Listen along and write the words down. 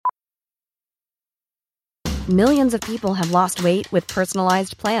Millions of people have lost weight with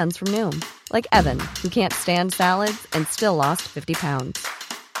personalized plans from Noom. Like Evan, who can't stand salads and still lost 50 pounds.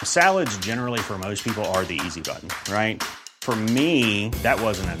 Salads generally for most people are the easy button, right? For me, that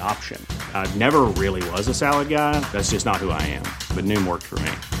wasn't an option. I never really was a salad guy. That's just not who I am. But Noom worked for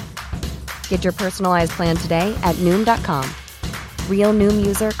me. Get your personalized plan today at Noom.com. Real Noom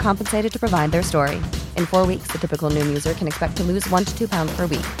user compensated to provide their story. In 4 weeks, the typical Noom user can expect to lose 1 to 2 pounds per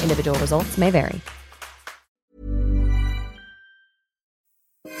week. Individual results may vary.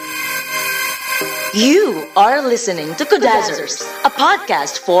 You are listening to Kudazzers, a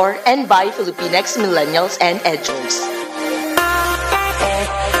podcast for and by Filipinx millennials and edgers.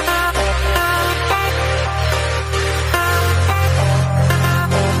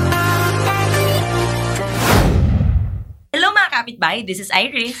 Hello mga kapitbahay, this is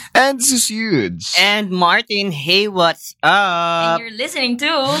Iris. And this is huge. And Martin, hey, what's up? And you're listening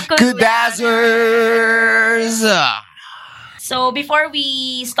to Kudazzers! So before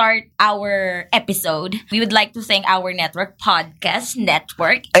we start our episode, we would like to thank our network, Podcast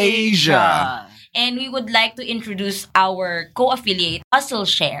Network Asia. And we would like to introduce our co-affiliate, Hustle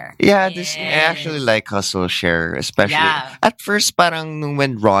Share. Yeah, I actually like Hustle Share, especially. Yeah. At first, parang nung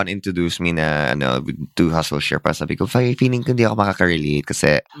when Ron introduced me na to Hustle Share, pa sabi ko, feeling ko hindi ako makaka-relate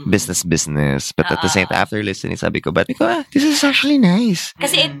kasi business. But at the same time, after listening, sabi ko, this is actually nice.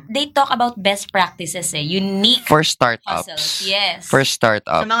 Kasi they talk about best practices unique For startups. hustles. Yes. For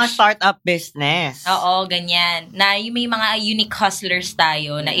startups. Sa mga startup business. Oo, ganyan. Na yung may mga unique hustlers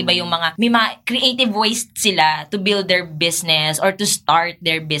tayo, na iba yung may mga creative ways sila to build their business or to start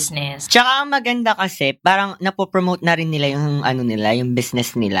their business. Tsaka ang maganda kasi, parang napopromote na rin nila yung yung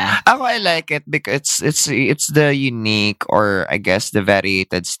business nila. Ako, I like it because it's the unique or I guess the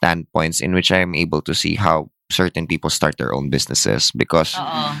varied standpoints in which I'm able to see how certain people start their own businesses because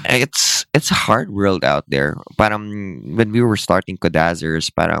it's a hard world out there. Parang when we were starting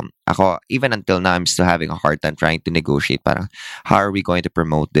Kudazzers, parang ako, even until now, I'm still having a hard time trying to negotiate. Parang how are we going to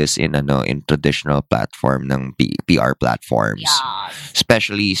promote this in traditional platform ng PR platforms? Yeah.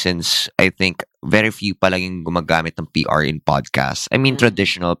 Especially since I think very few pa lang yung gumagamit ng PR in podcasts. I mean,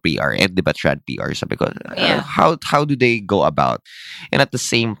 traditional PR. Di ba trad PR? Sabi ko, how do they go about? And at the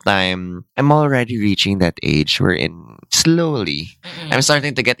same time, I'm already reaching that age wherein slowly, I'm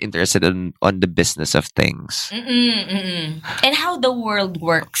starting to get interested on the business of things. And how the world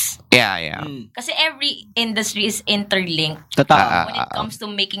works. Yeah. Kasi every industry is interlinked Totoo. when it comes to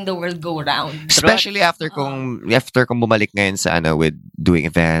making the world go round. Especially after kung bumalik ngayon sa with doing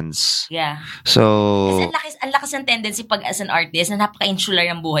events. Yeah. So Kasi ang lakas ng tendency pag as an artist na napaka-insular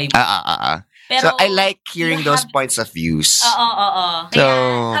ng buhay mo. Pero so I like hearing those points of views. Oo. So,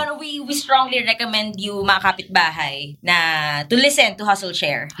 Kaya we strongly recommend you mga kapitbahay na to listen to Hustle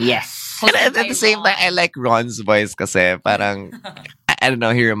Share. Yes. and at the same time, I like Ron's voice kasi parang I don't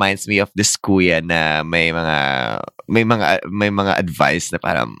know, he reminds me of this kuya na may mga advice na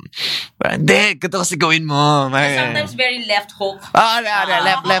parang hindi, ganito kasi gawin mo. Sometimes very left hook.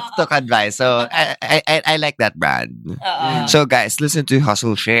 Left hook advice. So I like that brand. So guys, listen to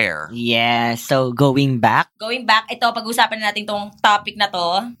Hustle Share. Yeah, so going back, Ito, pag-usapan na natin tong topic na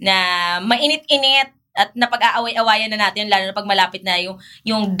to na mainit-init at napag-aaway-awayan na natin lalo na pag malapit na yung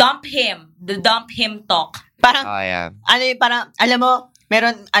the dump him talk. parang, Yeah. alam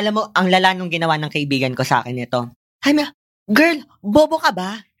mo, ang lala nung ginawa ng kaibigan ko sa akin ito. Girl, bobo ka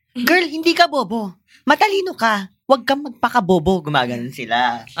ba? Girl, hindi ka bobo. Matalino ka. Huwag kang magpakabobo. Gumaganon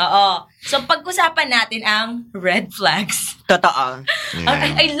sila. Oo. So, pag-usapan natin ang red flags. Totoo.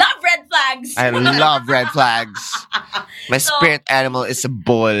 I love red flags! I love red flags. My spirit animal is a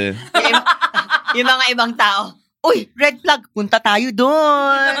bull. Yung mga ibang tao, uy, red flag, punta tayo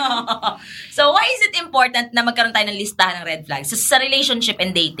doon. So, why is it important na magkaroon tayo ng listahan ng red flags sa relationship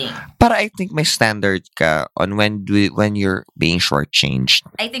and dating? Para I think may standard ka on when you're being shortchanged.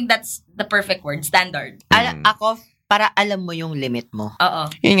 I think that's the perfect word, standard. Ako, para alam mo yung limit mo. Oo.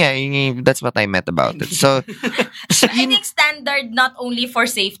 Yun nga, that's what I meant about it. So I think standard not only for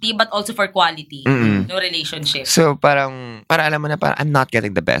safety but also for quality no relationship. So para alam mo na I'm not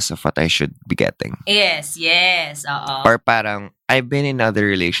getting the best of what I should be getting. Yes. Oo. Or parang I've been in other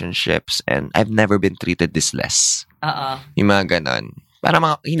relationships and I've never been treated this less. Oo. Yung mga ganon. Para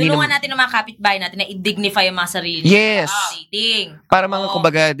mga hindi tulungan natin ng mga kapitbahay natin na i-dignify yung mga sarili. Yes. Dating. Para mga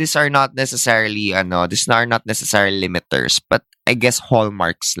kumbaga these are not necessarily limiters but I guess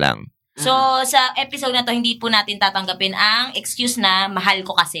hallmarks lang. So, sa episode na to, hindi po natin tatanggapin ang excuse na mahal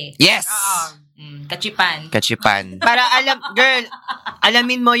ko kasi. Yes! Kachipan. Para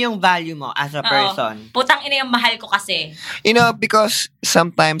alamin mo yung value mo as a person. Putang ina yung mahal ko kasi. Because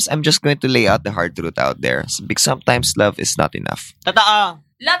sometimes I'm just going to lay out the hard truth out there. Because sometimes love is not enough. Totoo.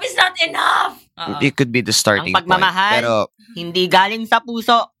 Love is not enough! It could be the starting Ang pagmamahal, point. Pero, hindi galing sa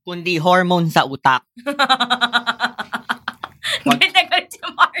puso, kundi hormone sa utak. Galit na galit si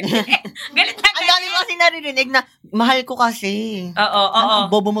Martin. Galit na Ang dami ko kasi naririnig na, mahal ko kasi. Oo.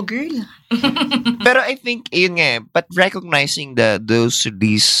 Ang bobo mo, girl. pero I think, yun nga, but recognizing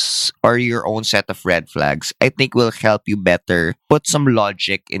these are your own set of red flags, I think will help you better put some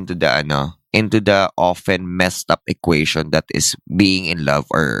logic into the often messed up equation that is being in love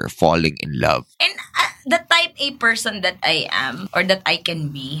or falling in love. And the type A person that I am or that I can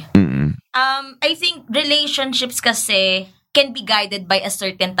be, I think relationships kasi can be guided by a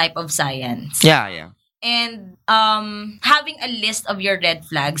certain type of science. Yeah. And having a list of your red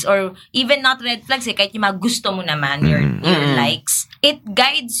flags or even not red flags, kahit yung mga gusto mo naman, your likes, it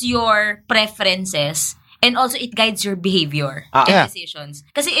guides your preferences. And also, it guides your behavior and decisions.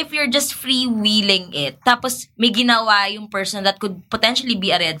 Kasi if you're just freewheeling it, tapos may ginawa yung person that could potentially be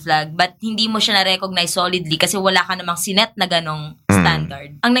a red flag, but hindi mo siya na-recognize solidly kasi wala ka namang sinet na ganong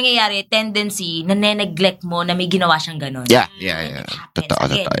standard. Ang nangyayari, tendency, na-neglect mo na may ginawa siyang ganon. Yeah. Totoo.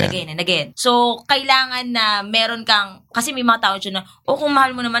 Again and again. So, kailangan na meron kang, kasi may mga tao dyan na, kung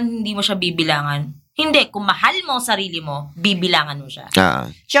mahal mo naman, hindi mo siya bibilangan. Hindi, kung mahal mo sarili mo, bibilangan mo siya.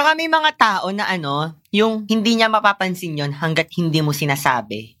 Tsaka may mga tao na yung hindi niya mapapansin yon hanggat hindi mo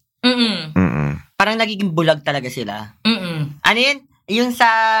sinasabi. Parang nagiging bulag talaga sila. Ano yun? Yung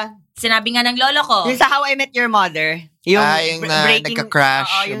sa... Sinabi nga ng lolo ko. Yung sa How I Met Your Mother. Yung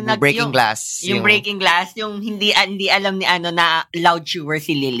nagka-crash, yung breaking glass. Yung breaking glass, yung hindi alam ni na loud chewer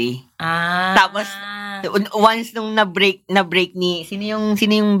si Lily. Tapos, once nung na-break ni... Sino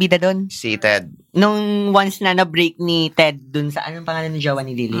yung bida doon? Si Ted. Nung once na na-break ni Ted dun sa... Anong pangalan ng jowa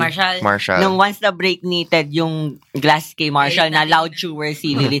ni Lily? Marshall. Nung once na-break ni Ted yung glass kay Marshall na loud chewer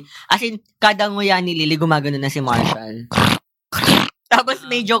si Lily. As in, kada nguya ni Lily, gumagano na si Marshall. Tapos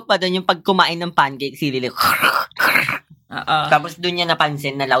may joke pa doon yung pag kumain ng pancake si Lily. Tapos doon niya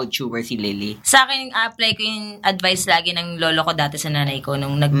napansin na loud chewer si Lily. Sa akin, apply ko yung advice lagi ng lolo ko dati sa nanay ko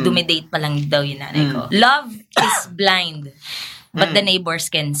nung nag-dumidate pa lang daw yung nanay ko. Love is blind, but the neighbors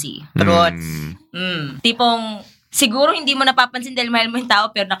can see. Truths. Tipong, siguro hindi mo napapansin dahil mahal mo yung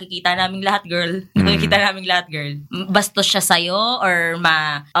tao, pero nakikita naming lahat, girl. Bastos siya sa'yo or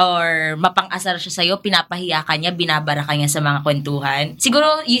mapang-asar siya sa'yo, pinapahiya ka niya, binabara ka niya sa mga kwentuhan.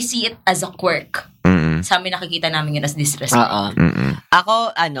 Siguro, you see it as a quirk. Sa amin nakikita namin yun as disrespect. Ako,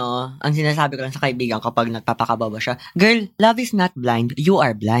 ang sinasabi ko lang sa kaibigan kapag nagpapakababa siya, girl, love is not blind, you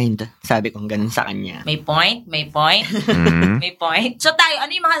are blind. Sabi kong ganun sa kanya. May point. May point. So tayo, ano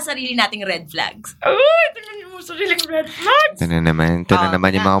yung mga sarili nating red flags? Ito na yung sariling red flags. Ito na naman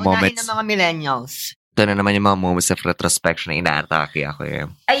yung mga moments. Ng mga millennials. Ito na naman yung mga moments of retrospection na ina-atake ako eh.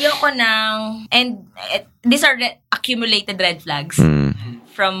 Ayoko nang, and these are accumulated red flags.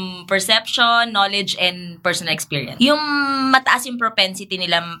 From perception, knowledge, and personal experience. Yung mataas yung propensity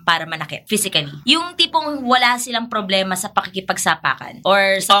nila para manakit physically. Yung tipong wala silang problema sa pakikipagsapakan.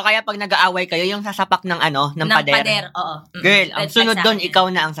 Or kaya pag nag-aaway kayo, yung sasapak ng pader. Oo. Girl, ang sunod doon, ikaw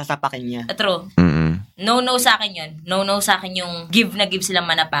na ang sasapakin niya. True. No sa akin yun. No sa akin yung give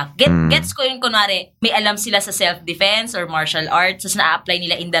silang manapak. Gets ko yung kunwari, may alam sila sa self-defense or martial arts, so na-apply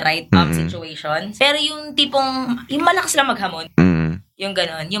nila in the right situations. Pero yung tipong, yung malakas lang maghamon. Yung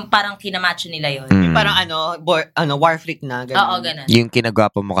ganon. Yung parang kinamacho nila yun. Yung parang war freak na. Ganon. Oo, ganon. Yung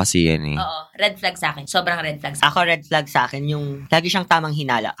kinagwapo mo kasi yan eh. Oo. Red flag sa akin. Sobrang red flag sa akin. Ako red flag sa akin, yung lagi siyang tamang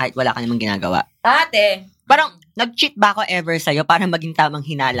hinala kahit wala ka namang ginagawa. Ate. Parang, nag-cheat ba ako ever sa'yo para maging tamang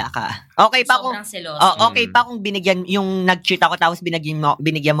hinala ka? Okay pa kung... Sobrang seloso. Okay pa kung yung nag-cheat ako tapos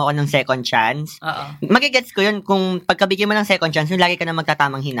binigyan mo ako ng second chance. Magigets ko yun kung pagkabigyan mo ng second chance, yung lagi ka na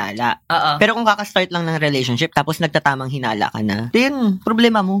magtatamang hinala. Pero kung kakastart lang ng relationship tapos nagtatamang hinala ka na, yun,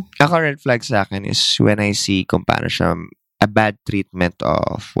 problema mo. Ako red flag sa akin is when I see kung paano siya a bad treatment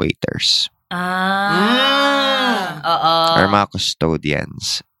of waiters. Or mga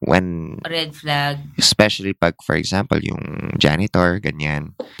custodians. When red flag. Especially pag, for example, yung janitor,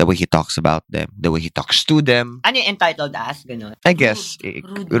 ganyan. The way he talks about them. The way he talks to them. Ano yung entitled as? Ganun. I guess,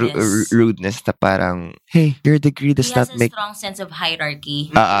 rudeness na parang, hey, your degree does not make... He has a strong sense of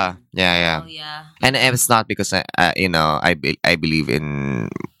hierarchy. Yeah. Oh, yeah. And it's not because, I believe in...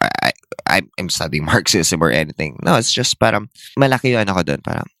 I'm studying Marxism or anything. No, it's just parang, malaki yung ako doon.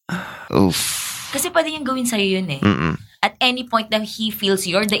 Parang, oof. Kasi pwede niyang gawin sa'yo yun eh. At any point that he feels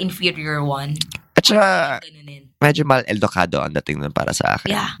you're the inferior one. At saka, medyo mal-edukado ang dating nun para sa akin.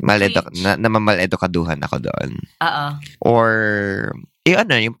 Yeah. Mal-edukaduhan ako doon. Oo. Or,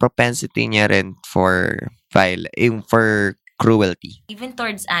 yung propensity niya rin for cruelty. Even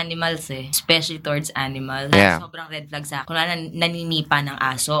towards animals especially towards animals. Yeah. Sobrang red flag sa akin. Kung naninipa ng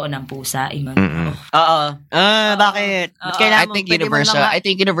aso o ng pusa, Oo. Bakit? Oo. Kailangan I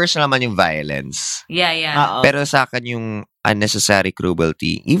think universal naman yung violence. Yeah. Oo. Pero sa akin yung unnecessary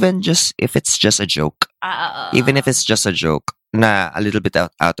cruelty, even just if it's just a joke. Even if it's just a joke na a little bit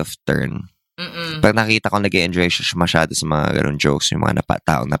out of turn. Pag nakita ko nag-enjoy siya masyado sa mga ganun jokes, yung mga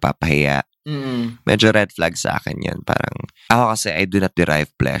taong napapahiya, medyo red flag sa akin yan. Parang, ako kasi I do not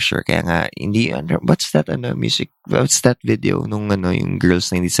derive pleasure. Kaya nga, what's that video nung yung girls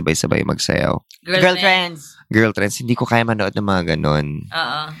na hindi sabay-sabay magsayaw? Girlfriends, hindi ko kaya manood ng mga ganun.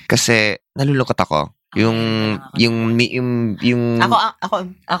 Kasi, nalulungkot ako. Yung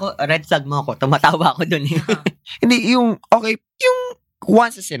Ako, red flag mo ako. Tumatawa ako dun. Hindi, yung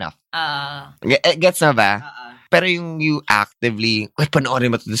once is enough. Gets na ba? Pero yung you actively, panoorin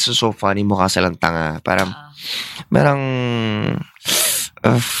mo to, this is so funny, mukha silang tanga. Parang,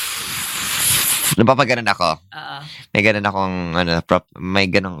 napapaganan ako. May ganun akong, may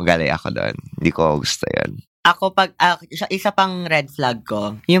ganung ugali ako doon. Hindi ko gusto yan. Ako, isa pang red flag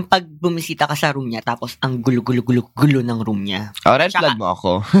ko, yung pag bumisita ka sa room niya, tapos ang gulo ng room niya. Red flag mo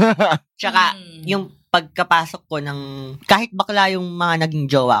ako. Tsaka, yung pagkapasok ko ng, kahit bakla yung mga naging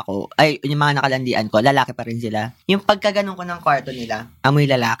jowa ko, yung mga nakalandian ko, lalaki pa rin sila. Yung pagkaganon ko ng kwarto nila, amoy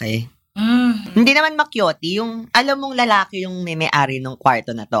lalaki. Hindi naman makyoti, yung alam mong lalaki yung may-ari ng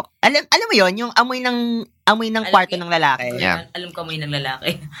kwarto na to. Alam mo yon, yung amoy ng kwarto ng lalaki. Yeah. Alam ko amoy ng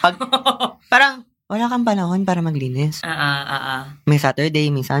lalaki. Parang, wala kang panahon para maglinis. May Saturday,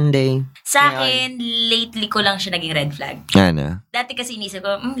 may Sunday. Sa akin, lately ko lang siya naging red flag. Ano? Dati kasi inisip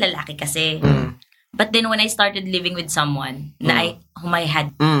ko, lalaki kasi. But then when I started living with someone whom I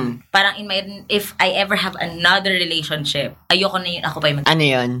had, parang if I ever have another relationship, ayoko na yun, ako pa yung Ano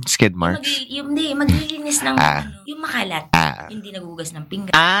yun? Skid marks? Maglilinis ng yung makalat. Hindi nagugas ng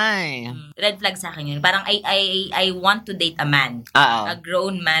pinggan. Red flag sa akin yun. Parang I want to date a man. A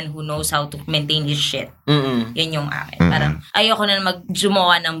grown man who knows how to maintain his shit. Yun yung akin. Parang ayoko na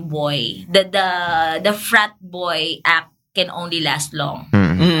magjumawa ng boy. The frat boy act can only last long.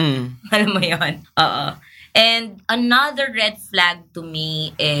 Alam mo yun? Oo. And another red flag to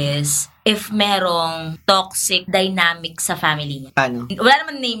me is if merong toxic dynamic sa family niya. Paano? Wala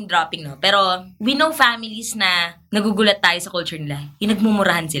naman name dropping, no? Pero we know families na nagugulat tayo sa culture nila. Yung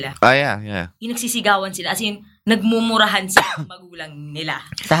nagmumurahan sila. Yeah. Yung nagsisigawan sila. As in, nagmumurahan sila sa magulang nila.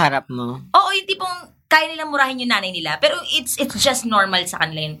 Sa harap mo? Oo, yung tipong kaya nilang murahin yung nanay nila. Pero it's just normal sa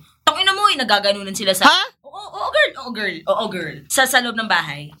kanila yun. Tangina mo, nagaganunan sila sa... Ha? Oo, girl. Sa loob ng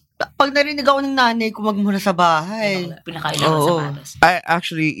bahay. Pag narinig ako ng nanay ko magmura sa bahay. Pinakain lang ng sapatos.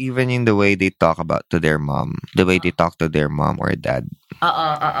 Actually, even in the way they talk to their mom, the way they talk to their mom or dad.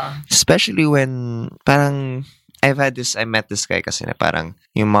 Especially when, parang, I met this guy kasi na parang,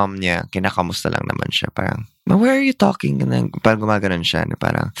 yung mom niya, kinakamusta lang naman siya. Parang, where are you talking? Parang gumaganon siya. Na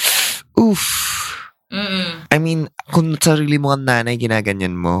parang, oof. I mean, kung sarili mo ang nanay,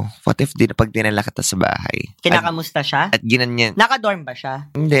 ginaganyan mo, what if pag dinala kita sa bahay? Kinakamusta siya? At ginanyan. Nakadorm ba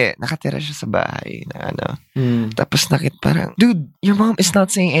siya? Hindi, nakatira siya sa bahay na Tapos parang, dude, your mom is not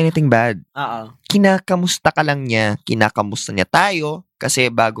saying anything bad. Kinakamusta ka lang niya, kinakamusta niya tayo,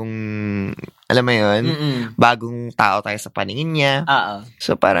 kasi bagong, alam mo yun, bagong tao tayo sa paningin niya.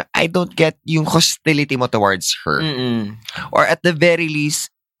 So parang, I don't get yung hostility mo towards her. Or at the very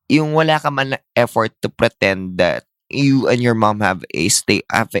least, yung wala ka man na effort to pretend that you and your mom have a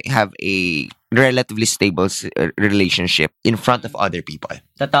relatively stable relationship in front of other people.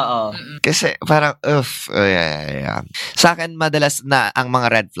 Totoo. Kasi parang, yeah. Sa akin, madalas na ang mga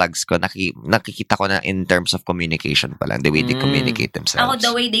red flags ko, nakikita ko na in terms of communication pa lang, the way they communicate themselves. Ako,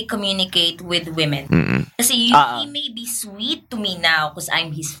 the way they communicate with women. Kasi he may be sweet to me now because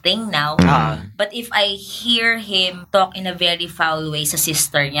I'm his thing now. But if I hear him talk in a very foul way sa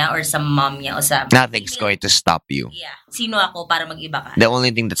sister niya or sa mom niya o sa... Nothing's going to stop you. Yeah. Sino ako para mag-iba ka? The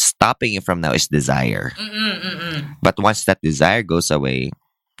only thing that's stopping you from now is desire. But once that desire goes away,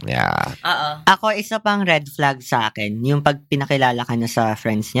 yeah. Ako, isa pang red flag sa akin, yung pag pinakilala ka na sa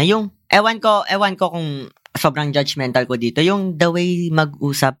friends niya, yung, ewan ko kung sobrang judgmental ko dito, yung the way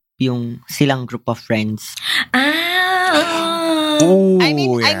mag-usap yung silang group of friends. I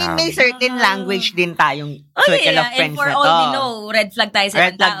mean, may certain language din tayong circle of friends and for na to. all we know, red flag tayo sa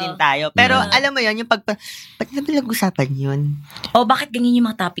red flag tao. din tayo. Pero alam mo yun, yung ba't na pinag-usapan yun? Bakit ganyan yung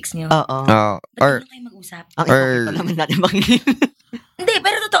mga topics niyo? Oo. Ba't na kayo mag-usap? Ang ito naman natin Hindi,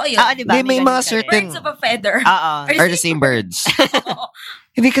 pero totoo yun. Diba? May ganun mga ka certain- Birds of a feather. Oo. Are the same birds.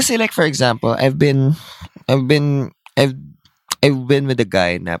 Hindi kasi like for example, I've been with a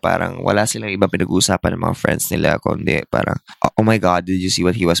guy na parang wala silang ibang pinag-uusapan ng mga friends nila kundi parang, oh my God, did you see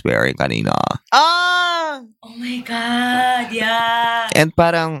what he was wearing kanina? Ah! Oh my God, yeah. And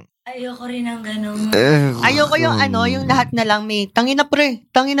parang, Ayoko rin ng ganun. Ayoko yung yung lahat na lang may tangina pre.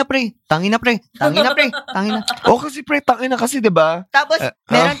 Oh, kasi pre, tangina kasi, diba? Tapos,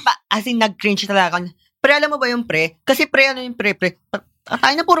 meron pa, as in, nag-cringe talaga ako. Pre, alam mo ba yung pre? Kasi pre, ano yung pre?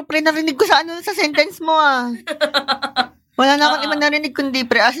 Tayo na, puro pre narinig ko sa sentence mo, Wala na akong ibang narinig kundi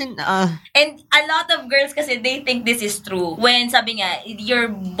pre. As in, And a lot of girls kasi, they think this is true. When sabi nga, your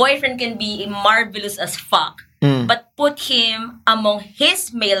boyfriend can be marvelous as fuck. But put him among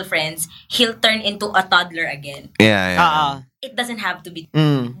his male friends, he'll turn into a toddler again. Yeah. It doesn't have to be.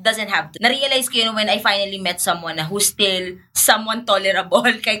 Doesn't have to. Na-realize ko yun when I finally met someone na who's still somewhat tolerable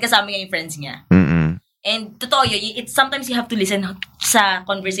kahit kasama niya yung friends niya. And totoo yun, sometimes you have to listen sa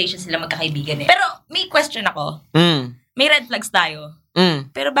conversations nila magkakaibigan Pero may question ako. May red flags tayo.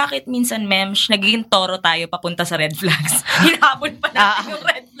 Pero bakit minsan, Mems, nagiging toro tayo papunta sa red flags? Hinabol pa natin yung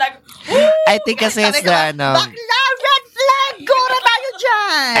red flag. I think kasi it's the, bakla, red flag! Gora tayo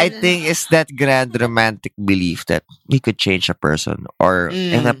dyan! I think it's that grand romantic belief that we could change a person, or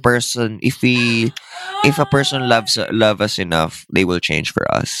if a person love us enough, they will change for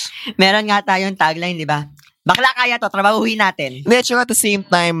us. Meron nga tayong tagline, di ba? Bakla kaya to, trabahuhin natin. But at the same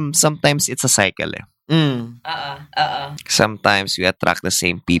time, sometimes it's a cycle. Sometimes we attract the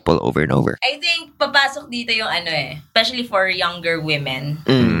same people over and over. I think papasok dito yung especially for younger women,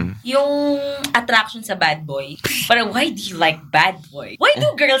 yung attraction sa bad boy. Parang, why do you like bad boy? Why do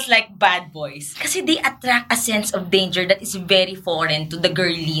girls like bad boys? Kasi they attract a sense of danger that is very foreign to the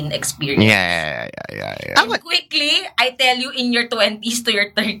girline experience. Yeah. And quickly, I tell you, in your 20s to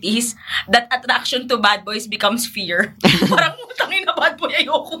your 30s, that attraction to bad boys becomes fear. Parang, tangin na bad boy,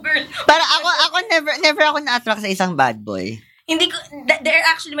 ayoko, girl. Para ako never ako na-attract sa isang bad boy. Hindi ko, they're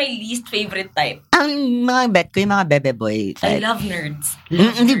actually my least favorite type. Ang mga bet ko, yung mga bebe boy type. I love nerds.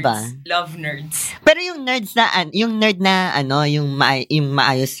 Di ba? Love nerds. Pero yung nerds na, yung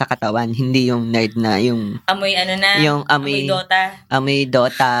maayos sa katawan, hindi yung nerd na, yung Amoy yung amoy Dota. Amoy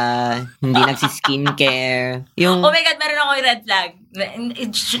Dota, hindi nagsi-skincare. Yung, Oh my God, meron ako yung red flag.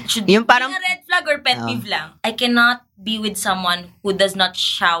 It should Yung be parang- a red flag or pet peeve lang. I cannot be with someone who does not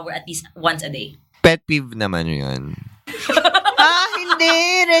shower at least once a day. Pet peeve naman yun.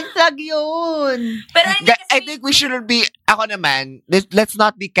 hindi, red flag yun. Pero hindi kasi, I think we shouldn't be, ako naman, let's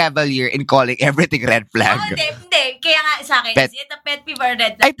not be cavalier in calling everything red flag. hindi. Kaya nga sa akin, Pet- is it a pet peeve or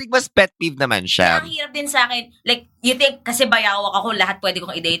red flag? I think mas pet peeve naman siya. Ang hirap din sa akin. Like, you think, kasi bayawak ako, lahat pwede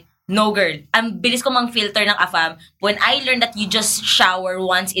kong i-date. No, girl. Ang bilis ko mang-filter ng AFAM. When I learned that you just shower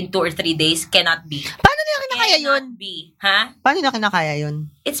once in 2 or 3 days, cannot be. Paano nila kinakaya yun? Cannot be. Ha? Paano nila kinakaya yun?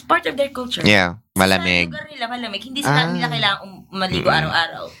 It's part of their culture. Yeah, malamig. Sa lugar nila, malamig. Hindi sila nila kailangang maligo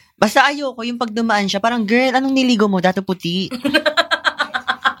araw-araw. Basta ayoko, yung pag dumaan siya, parang, girl, anong niligo mo? Dato puti.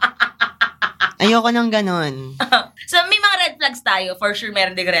 Ayoko nang ganon. So, may mga red flags tayo. For sure,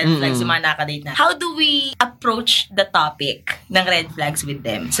 meron din red flags yung mga nakadate na. How do we approach the topic ng red flags with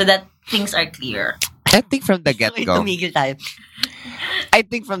them so that things are clear? I think from the Okay, get-go. tumigil tayo. I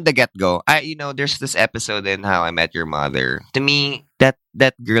think from the get-go, there's this episode in How I Met Your Mother. To me, that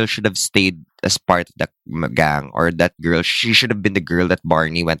girl should have stayed as part of the gang, or that girl, she should have been the girl that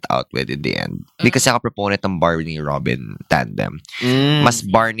Barney went out with in the end. Because ako proponent ng Barney-Robin tandem. Mas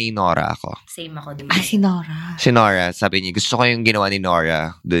Barney-Nora ako. Same ako din. Si Nora. Si Nora, sabi niya, gusto ko yung ginawa ni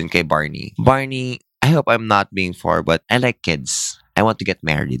Nora dun kay Barney. Barney, I hope I'm not being but I like kids. I want to get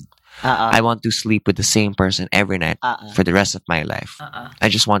married. I want to sleep with the same person every night for the rest of my life. I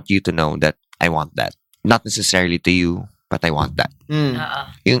just want you to know that I want that. Not necessarily to you, but I want that.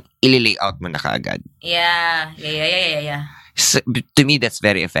 Yung ililay-out mo na kaagad. Yeah. So, to me, that's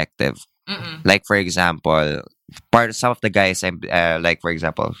very effective. Like, for example, some of the guys, a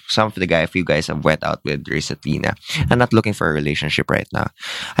few guys I've went out with recently na, I'm not looking for a relationship right now.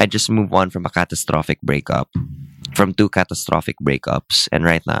 I just move on from a catastrophic breakup. From 2 catastrophic breakups, and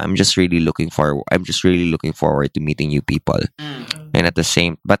right now I'm just really looking forward to meeting new people. And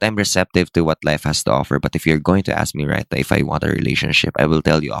but I'm receptive to what life has to offer. But if you're going to ask me right now if I want a relationship, I will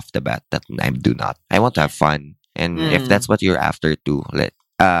tell you off the bat that I do not. I want to have fun, and if that's what you're after too,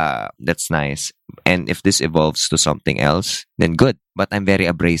 that's nice. And if this evolves to something else, then good. But I'm very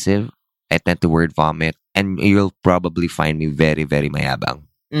abrasive. I tend to word vomit, and you'll probably find me very, very mayabang.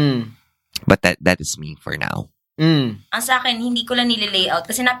 But that is me for now. Ang sa akin, hindi ko lang nililayout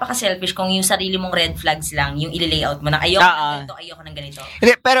kasi napaka-selfish kung yung sarili mong red flags lang, yung ililayout mo na ayoko ng ganito, ayoko ng ganito.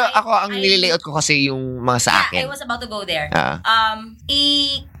 Hindi, pero ako, ang nililayout ko kasi yung mga sa akin. I was about to go there.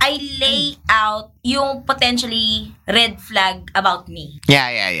 I lay out yung potentially red flag about me.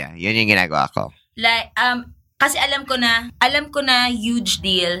 Yeah. Yun yung ginagawa ko. Like, kasi alam ko na huge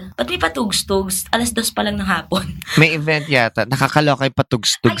deal. Ba't may patugs-tugs? 2:00 pa lang ng hapon. May event yata. Nakakaloka yung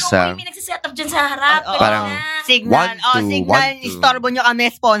patugs-tugs sa... May nagsiset up dyan sa harap. Parang, Signal. Signal. Istorbo nyo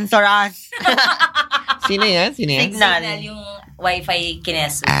kami. Sponsor us. Sino yan? Signal yung Wi-Fi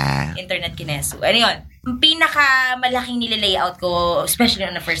kinesu. Internet kinesu. Ano yun? Ang pinakamalaking nililayout ko, especially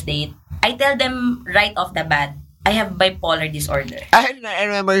on the first date, I tell them right off the bat, I have bipolar disorder. I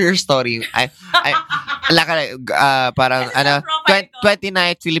remember your story. Parang,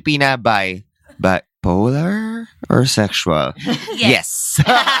 29th Filipina bipolar or sexual? Yes.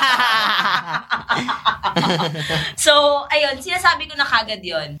 So, ayun, sinasabi ko na kagad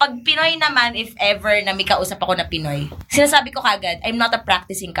yun. Pag Pinoy naman, if ever na may kausap ako na Pinoy, sinasabi ko kagad, I'm not a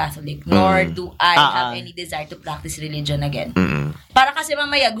practicing Catholic, nor do I have any desire to practice religion again. Para kasi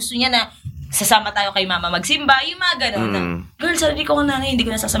mamaya, gusto niya na sasama tayo kay mama magsimba, yung mga gano'n na, girl, sarili ko nanay, hindi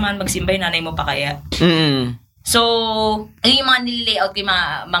ko nasasamahan magsimba, yung nanay mo pa kaya. So, yun yung mga nililayout ko yung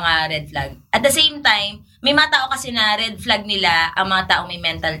mga red flag. At the same time, may mga tao kasi na red flag nila ang mga taong may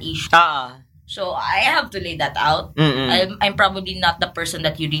mental issue. So, I have to lay that out. I'm probably not the person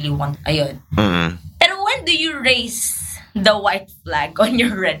that you really want. Ayun. Pero when do you raise the white flag on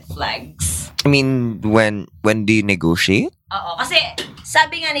your red flags? I mean, when do you negotiate? Oo, kasi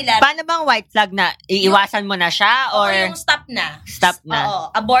sabi nga nila... Paano bang white flag na? Iiwasan mo na siya? Or yung stop na. Stop na?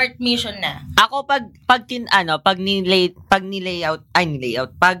 Oo, abort mission na. Ako, pag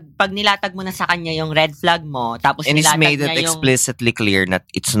nilatag mo na sa kanya yung red flag mo, tapos and it's nilatag made it niya yung... explicitly clear that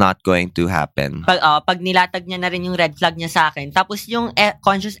it's not going to happen. Pag nilatag niya na rin yung red flag niya sa akin, tapos yung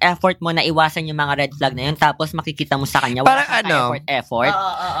conscious effort mo na iwasan yung mga red flag na yun, tapos makikita mo sa kanya, wala parang effort.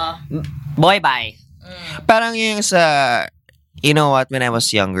 Oo. Boy, bye. Parang yung sa... You know what? When I was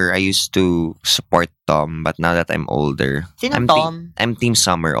younger, I used to support Tom, but now that I'm older, Sino Tom? I'm Team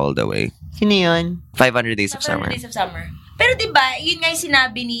Summer all the way. Sino yun? 500 Days of 500 Summer. Days of Summer. Pero diba, yun nga yung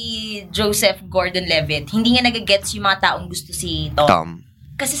sinabi ni Joseph Gordon-Levitt, hindi nga nagagets yung mga taong gusto si Tom.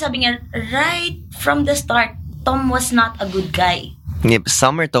 Kasi sabi niya, right from the start, Tom was not a good guy. Yeah,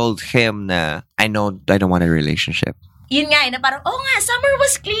 Summer told him na, I don't want a relationship. Yun nga, na parang, Summer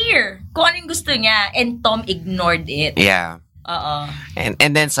was clear kung anong gusto niya, and Tom ignored it. Yeah.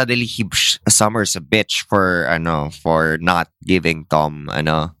 And then suddenly Summer's a bitch for not giving Tom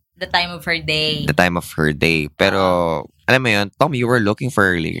the time of her day. Pero alam mo yun, Tom, you were looking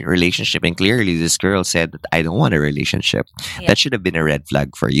for a relationship, and clearly this girl said that I don't want a relationship. Yeah. That should have been a red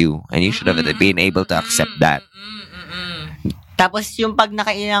flag for you, and you should have been able to accept that. Tapos yung pag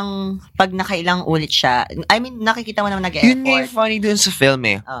nakailang ulit siya, I mean, nakikita mo naman nag-effort. Yun nga yung funny dun sa film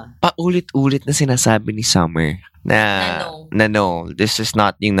paulit-ulit na sinasabi ni Summer na no, this is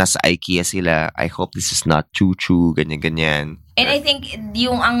not yung nasa IKEA sila. I hope this is not choo-choo, ganyan-ganyan. And I think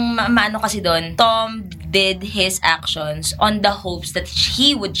yung ang maano kasi doon, Tom did his actions on the hopes that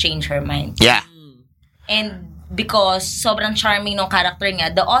he would change her mind. Yeah. And because sobrang charming ng character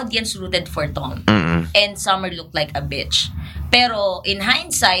niya, the audience rooted for Tom. And Summer looked like a bitch. Pero in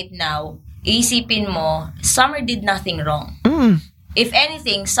hindsight now, iisipin mo, Summer did nothing wrong. If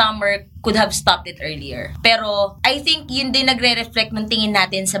anything, Summer could have stopped it earlier. Pero I think yun din nagre-reflect ng tingin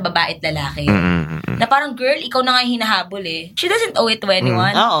natin sa babae at lalaki. Na parang, girl, ikaw na nga hinahabol eh. She doesn't owe it to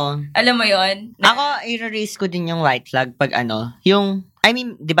anyone. Oo. Alam mo yun? Ako, i-raise ko din yung white flag pag yung, I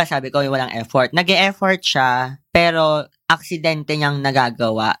mean, di ba sabi ko, yung walang effort. Nag-e-effort siya, pero aksidente niyang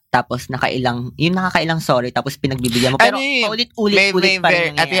nagagawa, tapos nakakailang sorry, tapos pinagbibigyan mo. Pero paulit-ulit pa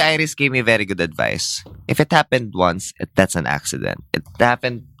rin nangyayari. Ate Iris gave me very good advice. If it happened once, that's an accident. It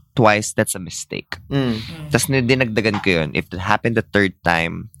happened twice, that's a mistake. Tapos dinagdagan ko yun. If it happened the third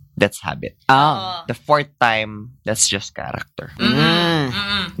time, that's habit. The fourth time, that's just character.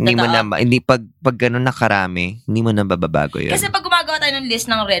 Hindi mo na, pag ganun na karami, hindi mo na bababago yun. Kasi pag gumagawa tayo ng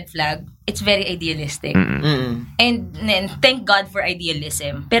list ng red flag, it's very idealistic. And thank God for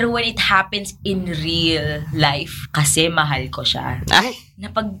idealism. Pero when it happens in real life, kasi mahal ko siya.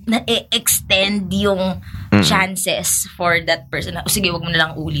 Na pag na-extend yung chances for that person, sige, wag mo na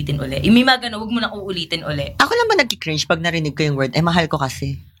lang uulitin uli. May mga gano'n, wag mo na uulitin uli. Ako lang ba nag-cringe pag narinig ko yung word, mahal ko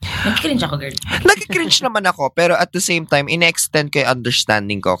kasi. Nag-cringe ako, girl. Nag-cringe naman ako, pero at the same time, in-extend ko yung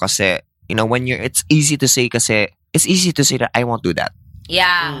understanding ko kasi, when it's easy to say that I won't do that.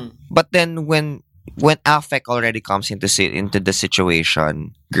 Yeah. But then when affect already comes into the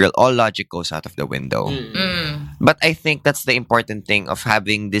situation, girl, all logic goes out of the window. But I think that's the important thing of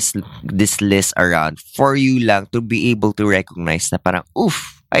having this list around for you lang to be able to recognize na parang,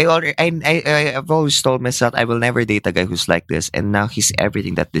 oof, I've always told myself I will never date a guy who's like this, and now he's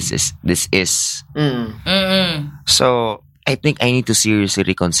everything that this is. So I think I need to seriously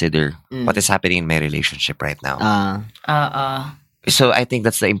reconsider what is happening in my relationship right now. So I think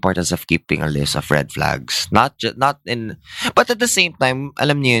that's the importance of keeping a list of red flags. But at the same time,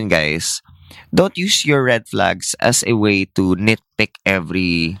 alam niyo yun, guys, don't use your red flags as a way to nitpick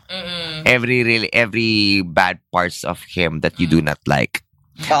every bad parts of him that you do not like.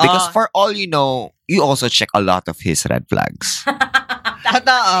 Because for all you know, you also check a lot of his red flags.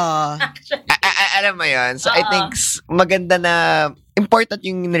 Alam mo yun? So I think maganda na important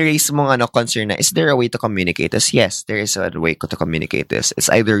yung raise mong concern na, is there a way to communicate this? Yes, there is a way to communicate this. It's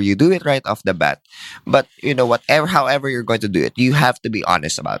either you do it right off the bat, but however you're going to do it, you have to be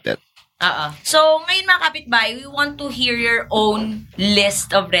honest about it. So, ngayon mga kapitbahay, we want to hear your own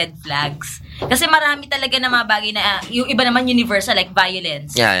list of red flags. Kasi marami talaga na mga bagay na, yung iba naman universal, like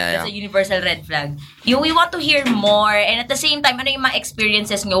violence. Yeah. That's a universal red flag. We want to hear more, and at the same time, ano yung mga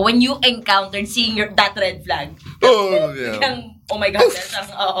experiences nyo when you encountered seeing that red flag? Oh my God, that's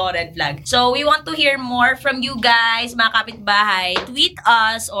a red flag. So, we want to hear more from you guys, mga kapitbahay. Tweet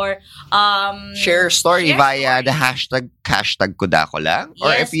us or share story via the hashtag Kudako lang. Yes.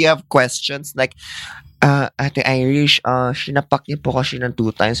 Or if you have questions like, Ate Irish, sinapak niya po kasi ng 2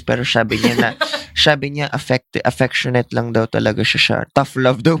 times, pero sabi niya affectionate lang daw talaga siya. Tough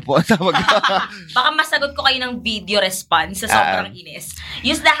love daw po. Baka masagot ko kayo ng video response sa sobrang inis.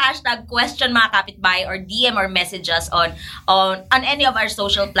 Use the hashtag question mga kapitbahay or DM or message us on any of our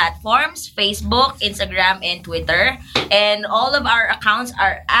social platforms, Facebook, Instagram, and Twitter. And all of our accounts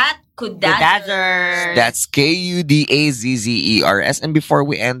are at Kudazzers. That's KUDAZZERS. And before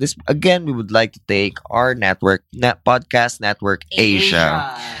we end this, again, we would like to thank our podcast network,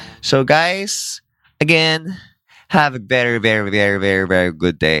 Asia. So, guys, again, have a very, very, very, very, very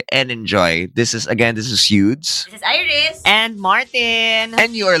good day and enjoy. This is Yudes. This is Iris. And Martin.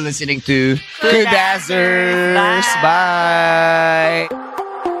 And you are listening to Kudazzers. Bye.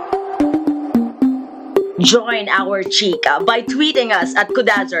 Join our chika by tweeting us at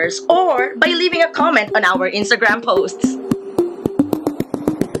Kudazzers or by leaving a comment on our Instagram posts.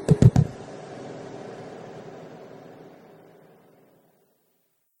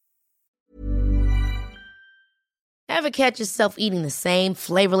 Ever catch yourself eating the same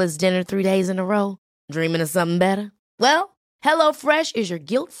flavorless dinner 3 days in a row? Dreaming of something better? Well, HelloFresh is your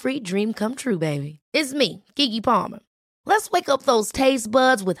guilt-free dream come true, baby. It's me, Keke Palmer. Let's wake up those taste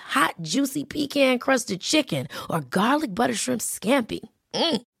buds with hot, juicy pecan-crusted chicken or garlic butter shrimp scampi.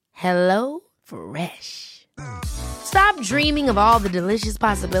 Hello Fresh. Stop dreaming of all the delicious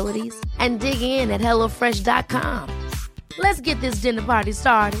possibilities and dig in at HelloFresh.com. Let's get this dinner party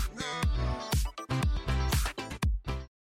started.